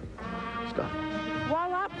of that stuff.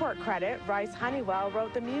 While at Port Credit, Rice Honeywell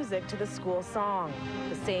wrote the music to the school song,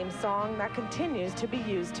 the same song that continues to be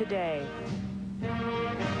used today.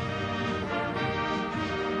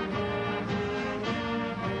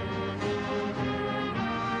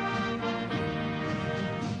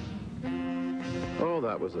 Oh,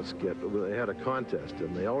 that was a skit. They had a contest,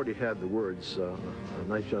 and they already had the words. A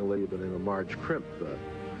nice young lady by the name of Marge Crimp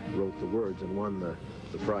wrote the words and won the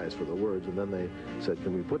prize for the words. And then they said,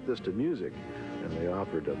 can we put this to music? And they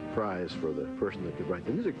offered a prize for the person that could write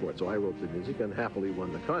the music for it. So I wrote the music and happily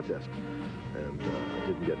won the contest. And I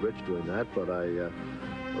didn't get rich doing that, but the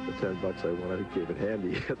 $10 I won, I think, gave it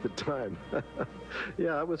handy at the time.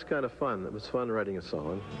 Yeah, it was kind of fun. It was fun writing a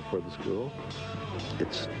song for the school.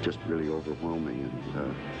 It's just really overwhelming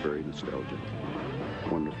and very nostalgic.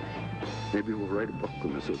 wonderful. Maybe we'll write a book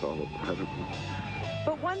when this is all over. I don't know.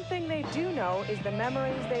 But one thing they do know is the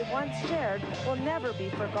memories they once shared will never be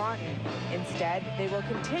forgotten. Instead, they will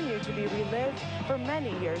continue to be relived for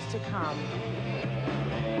many years to come.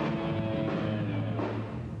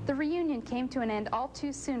 The reunion came to an end all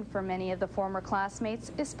too soon for many of the former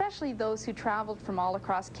classmates, especially those who traveled from all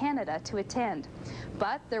across Canada to attend.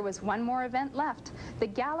 But there was one more event left, the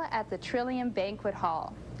gala at the Trillium Banquet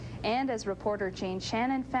Hall. And as reporter Jane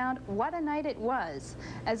Shannon found, what a night it was,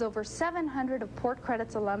 as over 700 of Port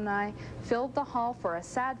Credit's alumni filled the hall for a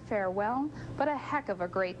sad farewell, but a heck of a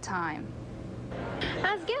great time.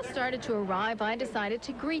 As guests started to arrive, I decided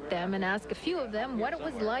to greet them and ask a few of them what it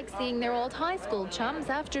was like seeing their old high school chums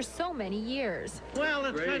after so many years. Well,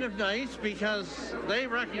 it's kind of nice because they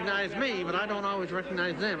recognize me, but I don't always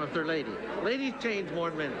recognize them if they're ladies. Ladies change more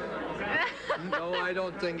than men. No, I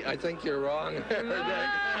don't think, I think you're wrong. I don't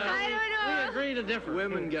know. We agree to differ.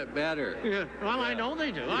 Women get better. Yeah, well, I know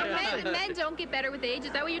they do. Men don't get better with age,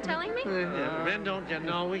 is that what you're telling me? Yeah, men don't get,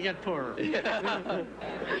 no, we get poorer.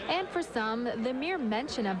 And for some, the mere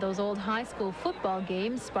mention of those old high school football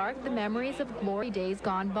games sparked the memories of glory days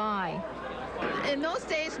gone by. In those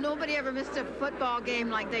days, nobody ever missed a football game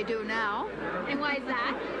like they do now. And why is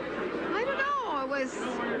that? I don't know. It was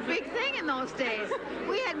a big thing in those days.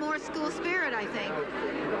 We had more school spirit, I think.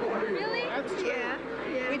 Really? That's true.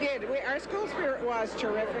 Yeah. We did. Our school spirit was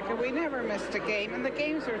terrific, and we never missed a game. And the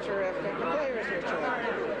games were terrific. The players were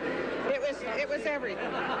terrific. It was everything.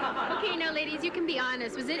 Okay, now, ladies, you can be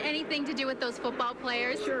honest. Was it anything to do with those football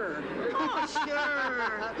players? Sure. Oh,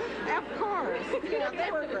 sure. Of course. Yeah,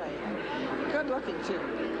 they were great. Good looking, too.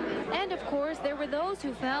 And, of course, there were those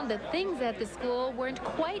who found that things at the school weren't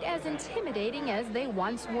quite as intimidating as they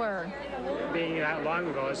once were. Being that long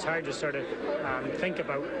ago, it's hard to sort of think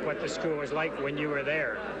about what the school was like when you were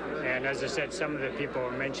there. And as I said, some of the people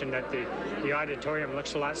mentioned that the auditorium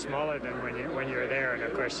looks a lot smaller than when you're there. And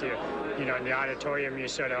of course, you know, in the auditorium, you're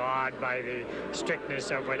sort of awed by the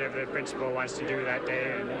strictness of whatever the principal wants to do that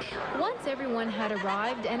day. And once everyone had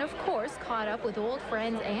arrived and, of course, caught up with old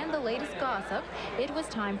friends and the latest gossip, it was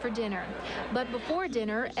time for dinner. But before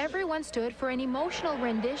dinner, everyone stood for an emotional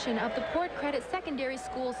rendition of the Port Credit Secondary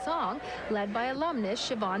School song led by alumnus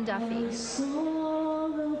Siobhan Duffy.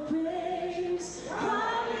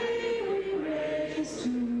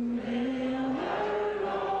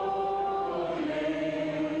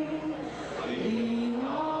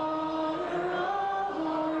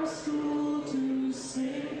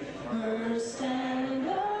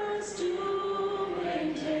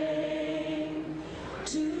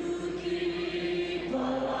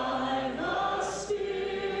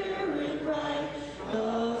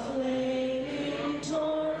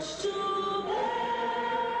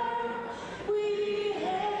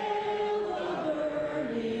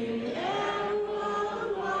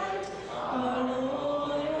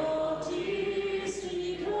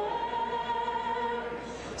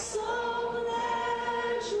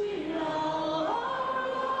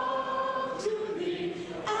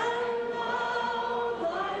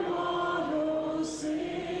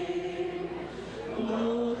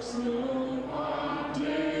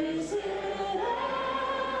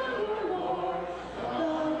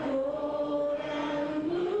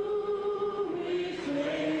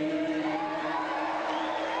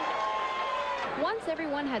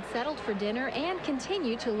 Everyone had settled for dinner and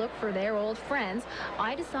continued to look for their old friends,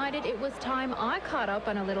 I decided it was time I caught up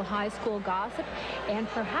on a little high school gossip and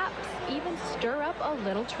perhaps even stir up a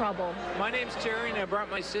little trouble. My name's Terry and I brought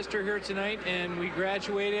my sister here tonight, and we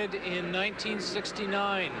graduated in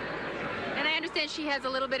 1969. And I understand she has a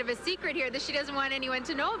little bit of a secret here that she doesn't want anyone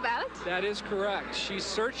to know about. That is correct. She's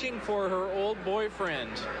searching for her old boyfriend.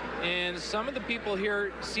 And some of the people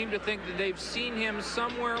here seem to think that they've seen him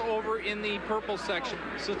somewhere over in the purple section.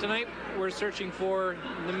 So tonight we're searching for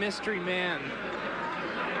the mystery man.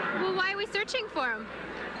 Well, why are we searching for him?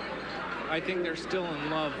 I think they're still in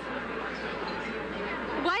love.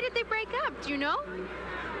 Why did they break up? Do you know?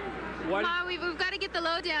 We've got to get the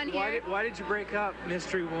lowdown here. Why did you break up,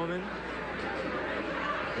 mystery woman?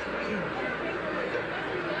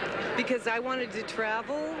 Because I wanted to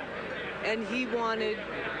travel, and he wanted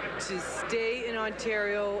to stay in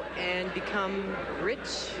Ontario and become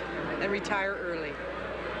rich and retire early.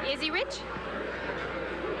 Is he rich?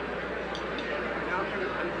 Now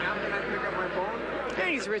can I pick up my phone? Yeah,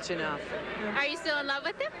 he's rich enough. Are you still in love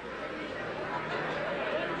with him?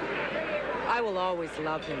 I will always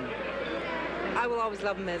love him. I will always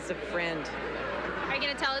love him as a friend. Are you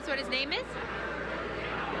going to tell us what his name is?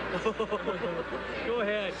 Go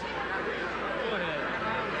ahead. Go ahead.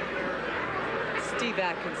 Steve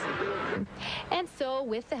Atkinson. And so,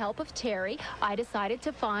 with the help of Terry, I decided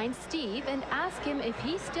to find Steve and ask him if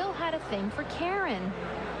he still had a thing for Karen.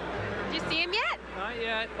 Did you see him yet? Not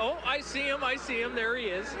yet. Oh, I see him. There he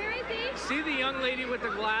is. Where is he? See the young lady with the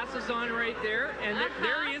glasses on right there? And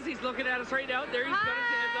there he is. He's looking at us right now. There he's got his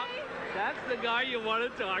hands up. That's the guy you want to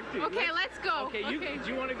talk to. Okay, let's go. Okay, do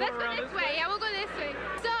you want to go let's around go this way? Yeah, we'll go this way.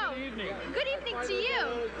 So, good evening to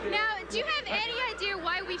you. Now, do you have any idea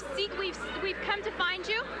why we've come to find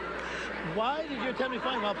you? Why did you attempt to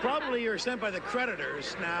find? Well, probably you're sent by the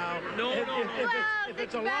creditors. Now, if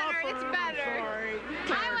it's a law firm, it's better. I'm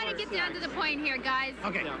sorry. I want to get down to the point here, guys.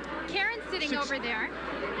 Okay. Karen's sitting over there.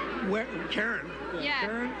 Where? Karen? Yeah.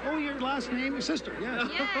 Karen? Oh, your last name, your sister. Yeah.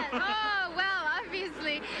 Yes. Oh, well,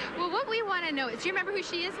 obviously. Well, what we want to know is, do you remember who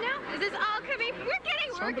she is now? Is this all coming?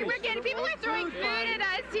 We're getting, people are throwing food at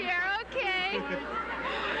us here. Okay.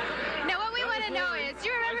 Now, what we want to know is, do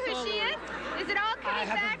you remember who she is? Is it all coming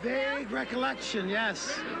back? I have a vague recollection,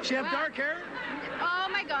 yes. She have dark hair? Oh,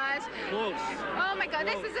 my gosh. Close. Oh, my God,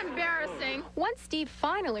 this is embarrassing. Once Steve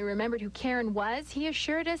finally remembered who Karen was, he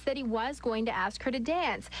assured us that he was going to ask her to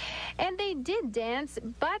dance. And they did dance,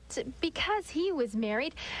 but because he was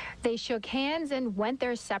married, they shook hands and went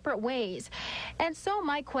their separate ways. And so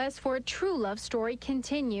my quest for a true love story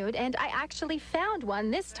continued, and I actually found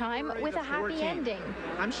one, this time with a happy ending.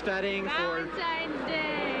 I'm studying for... Valentine's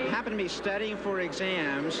Day. Happened to be studying for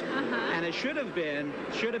exams, and it should have been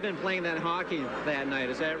playing that hockey that night.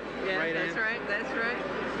 Is that right, Ann? That's right.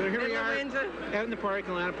 So here we are out in the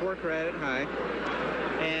parking lot of Port Credit High,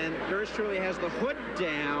 and yours truly has the hood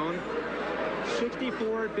down,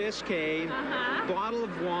 64 Biscayne, bottle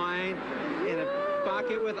of wine in a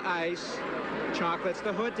bucket with ice, chocolates,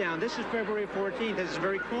 the hood down. This is February 14th. This is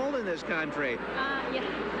very cold in this country. Yeah.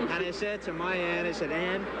 And I said to my Ann, I said,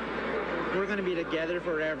 Ann, we're going to be together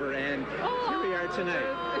forever, and here we are tonight.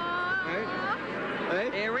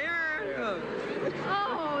 Right? Here we are.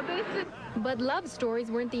 Oh, this is... But love stories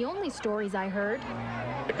weren't the only stories I heard.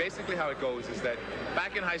 Basically how it goes is that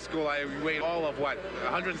back in high school I weighed all of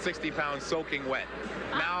 160 pounds soaking wet.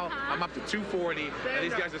 Now I'm up to 240 and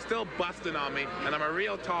these guys are still busting on me and I'm a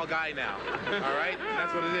real tall guy now. All right?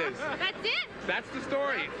 That's what it is. That's it? That's the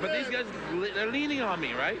story. But these guys, they're leaning on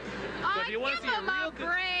me, right? So if you want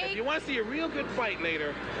to see a real good fight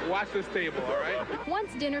later, watch this table, all right?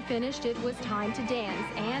 Once dinner finished, it was time to dance,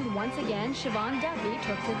 and once again, Siobhan Duffy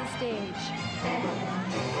took to the stage.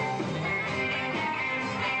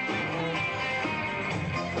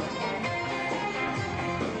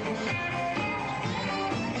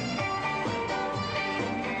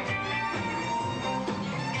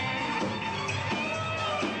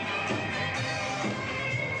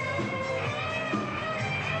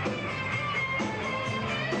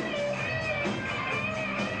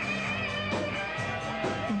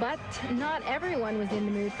 But not everyone was in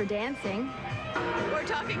the mood for dancing. We're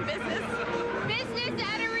talking business. Business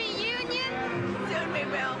at a reunion? Soon we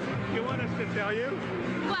will. You want us to tell you?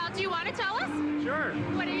 Well, do you want to tell us? Sure.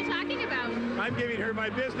 What are you talking about? I'm giving her my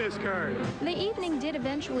business card. The evening did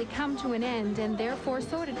eventually come to an end, and therefore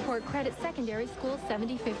so did Port Credit Secondary School's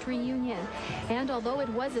 75th reunion. And although it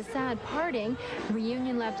was a sad parting, the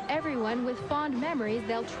reunion left everyone with fond memories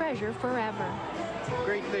they'll treasure forever.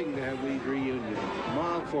 Great thing to have these reunions. I'm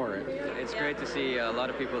all for it. It's great to see a lot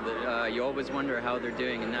of people that you always wonder how they're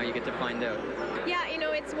doing, and now you get to find out. Yeah, you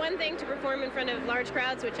know, it's one thing to perform in front of large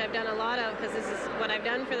crowds, which I've done a lot of, because this is what I've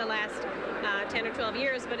done for the last 10 or 12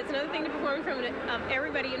 years, but it's another thing to perform in front of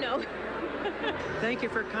everybody you know. Thank you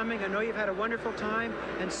for coming. I know you've had a wonderful time,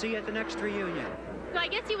 and see you at the next reunion. So I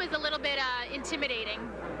guess he was a little bit intimidating.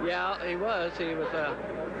 Yeah, he was. He was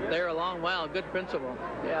there a long while. Good principal.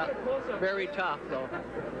 Yeah, very tough, though.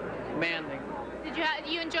 Manly. Did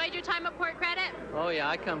you enjoyed your time at Port Credit? Oh, yeah,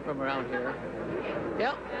 I come from around here.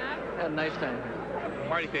 Yep. Had a nice time.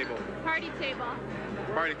 Party table. Party table.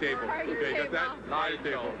 Party table. Party okay, table. got that? Party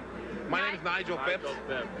table. My name is Nigel Phipps,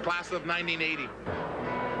 class of 1980.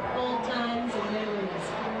 Old times and memories.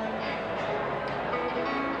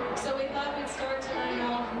 So we thought we'd start tonight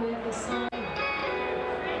off with a song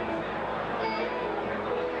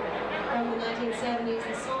from the 1970s.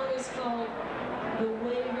 The song is called The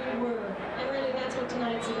Way We Were. And really that's what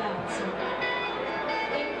tonight's about. So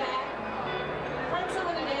think back, find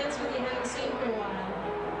someone to dance with you haven't seen for a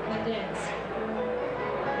while, and dance.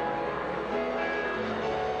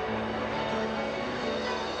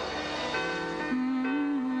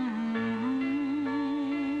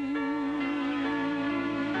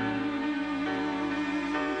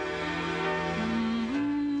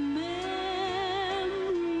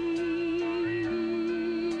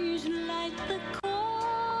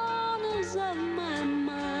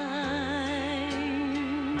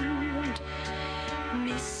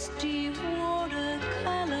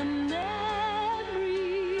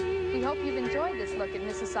 at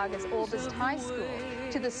Mississauga's oldest high school,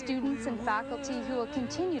 to the students and faculty who will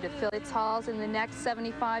continue to fill its halls in the next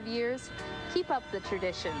 75 years, keep up the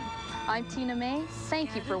tradition. I'm Tina May.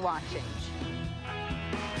 Thank you for watching.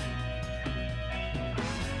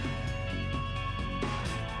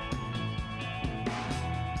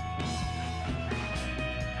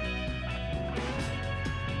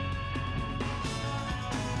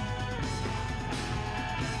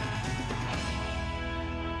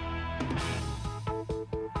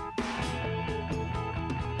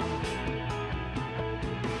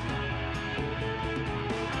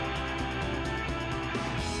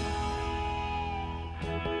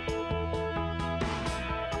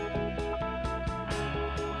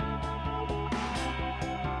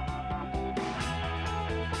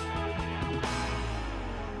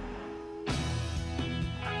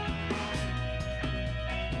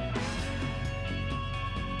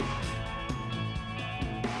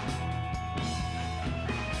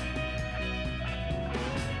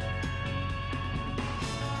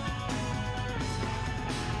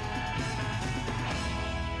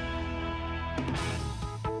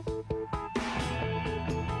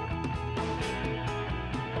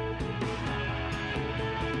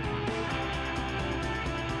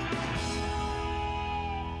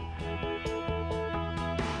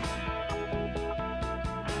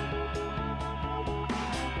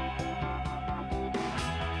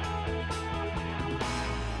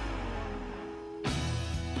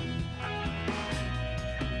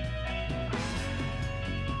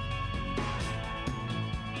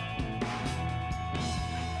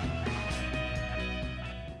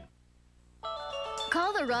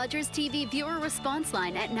 Call the Rogers TV viewer response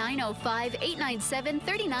line at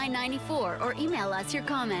 905-897-3994 or email us your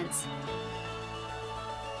comments.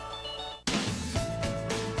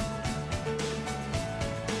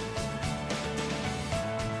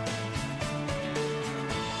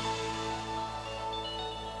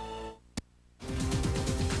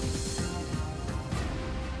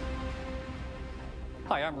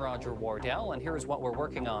 Hi, I'm Roger Wardell, and here's what we're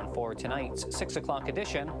working on for tonight's 6 o'clock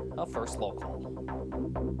edition of First Local.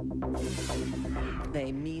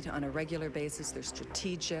 They meet on a regular basis, they're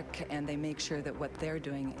strategic, and they make sure that what they're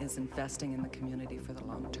doing is investing in the community for the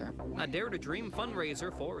long term. A Dare to Dream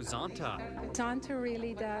fundraiser for Zonta. Zonta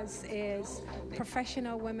really does is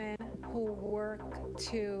professional women who work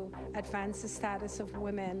to advance the status of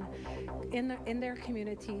women in their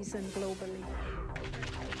communities and globally.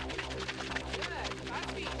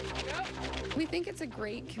 We think it's a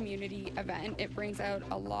great community event. It brings out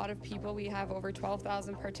a lot of people. We have over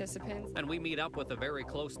 12,000 participants. And we meet up with a very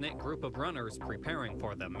close-knit group of runners preparing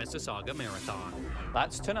for the Mississauga Marathon.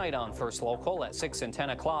 That's tonight on First Local at 6 and 10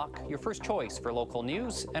 o'clock, your first choice for local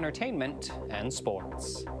news, entertainment, and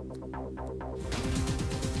sports.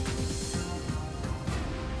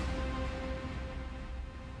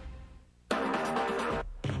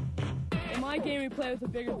 In my game, we play with a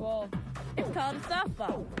bigger ball. It's called a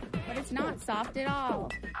softball. But it's not soft at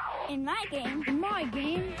all. In my game,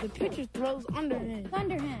 the pitcher throws underhand.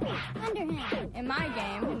 Underhand. In my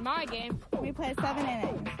game, we play 7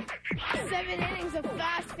 innings. 7 innings of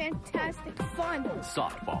fast, fantastic fun.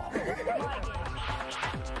 Softball.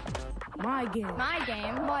 My game.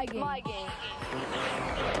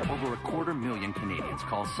 Over 250,000 Canadians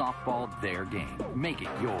call softball their game. Make it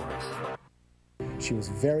yours. She was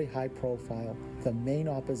very high profile, the main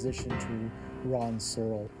opposition to Ron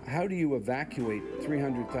Searle. How do you evacuate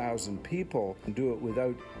 300,000 people and do it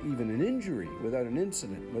without even an injury, without an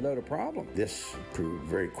incident, without a problem? This proved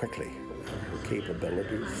very quickly her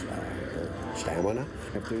capabilities, her stamina.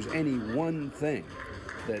 If there's any one thing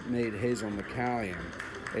that made Hazel McCallion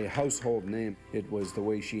a household name, it was the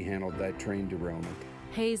way she handled that train derailment.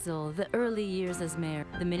 Hazel, the early years as mayor.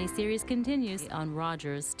 The miniseries continues on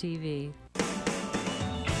Rogers TV.